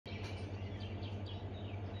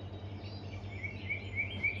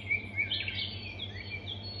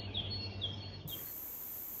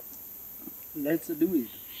Let's do it.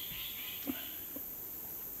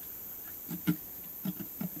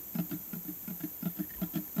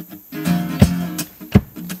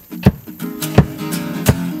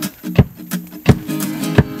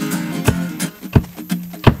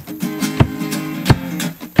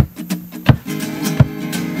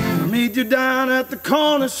 Meet you down at the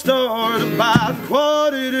corner store at about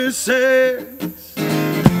 5:45.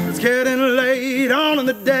 It's getting late on in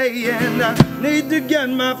the day and I need to get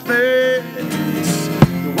my fix.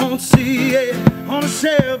 You won't see it on the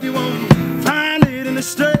shelf, you won't find it in the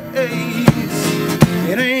streets.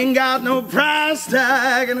 It ain't got no price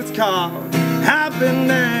tag and it's called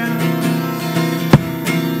happiness.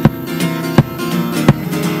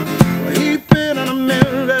 Well, heap it on a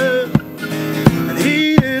mirror and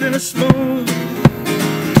heat it in a spoon.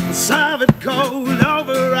 Serve it cold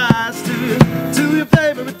over ice to your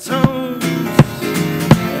favorite tones.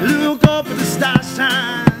 Look up at the stars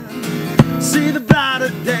shine, see the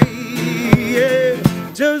brighter day, yeah.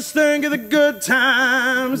 Just think of the good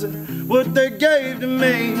times and what they gave to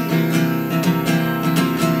me.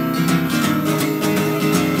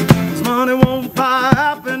 'Cause money won't buy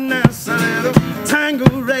happiness. A little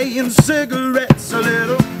Tanqueray and cigarettes, a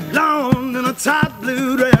little lawn in a tight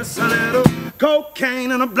blue dress, a little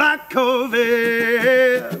cocaine and a black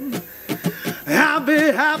Corvette. I'll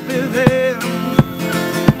be happy then.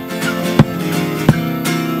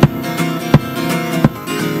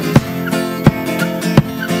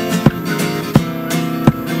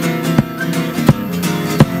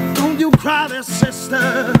 Don't you cry there,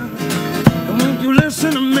 sister, and won't you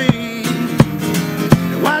listen to me?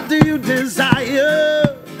 What do you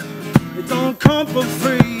desire? It don't come for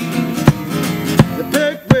free. The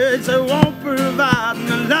big wigs they won't provide, and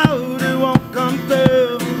the loud it won't come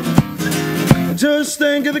through. Just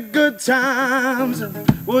think of the good times and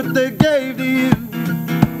what they gave to you.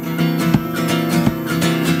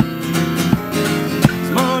 'Cause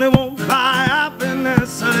money won't buy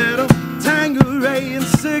happiness. A little Tanqueray and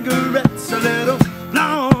cigarettes, a little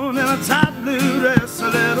blonde and a tight blue dress, a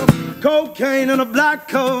little cocaine and a black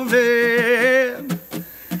Corvette.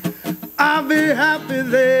 I'll be happy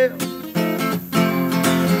there.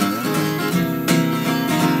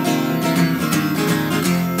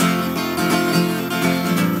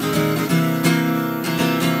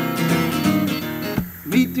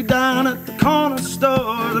 Meet you down at the corner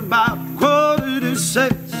store at about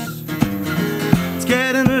 5:45. It's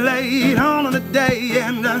getting late on in the day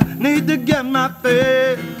and I need to get my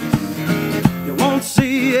fix. You won't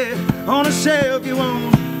see it on a shelf, you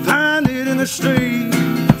won't find it in the streets.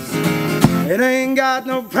 It ain't got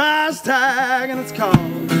no price tag and it's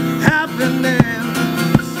called happiness.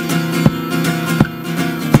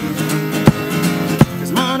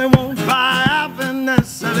 'Cause money won't buy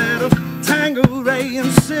happiness. A little Tanqueray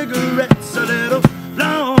and cigarettes, a little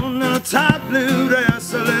blonde and a tight blue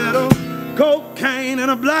dress, a little cocaine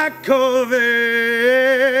and a black Corvette.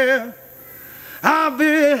 I'll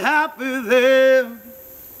be happy there.